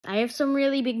I have some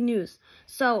really big news.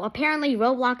 So, apparently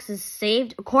Roblox is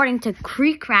saved. According to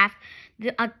Kreekrafts, the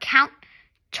account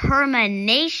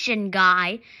termination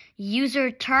guy,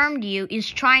 user termed you, is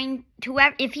trying to,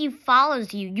 if he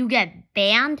follows you, you get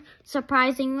banned,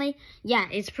 surprisingly. Yeah,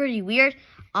 it's pretty weird.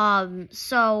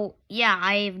 So, yeah,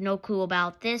 I have no clue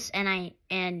about this, and I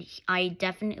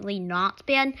definitely not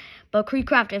banned. But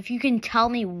Kreekrafts, if you can tell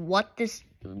me what this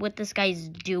guy's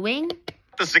doing.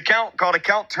 This account called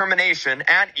account termination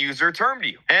at user termed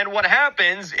you. And what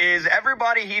happens is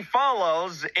everybody he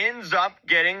follows ends up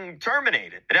getting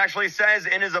terminated. It actually says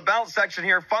in his about section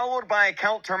here, followed by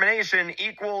account termination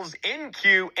equals in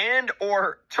queue and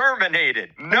or terminated.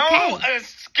 No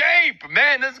escape.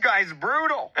 Man, this guy's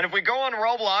brutal. And if we go on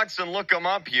Roblox and look him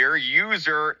up here,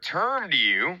 user termed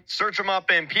you, search him up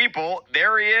in people,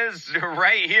 there he is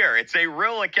right here. It's a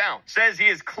real account. Says he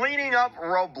is cleaning up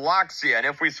Robloxia. And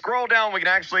if we scroll down, we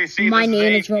can actually see my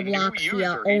name is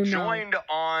Robloxia. He joined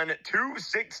on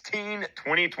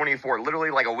 2/16/2024, literally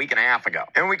like a week and a half ago.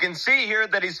 And we can see here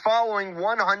that he's following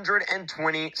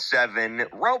 127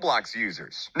 Roblox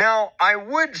users. Now, I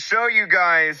would show you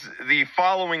guys the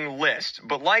following list,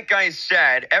 but like I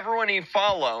said, everyone he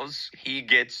follows, he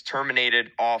gets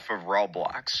terminated off of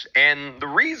Roblox. And the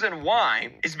reason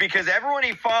why is because everyone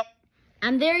he follows...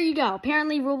 And there you go.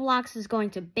 Apparently Roblox is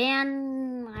going to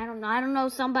ban, I don't know,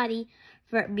 somebody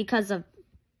because of,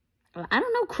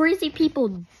 crazy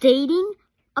people dating,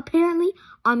 apparently,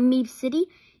 on Meep City.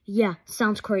 Yeah,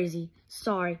 sounds crazy.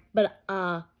 Sorry, but,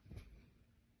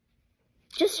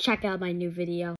 just check out my new video.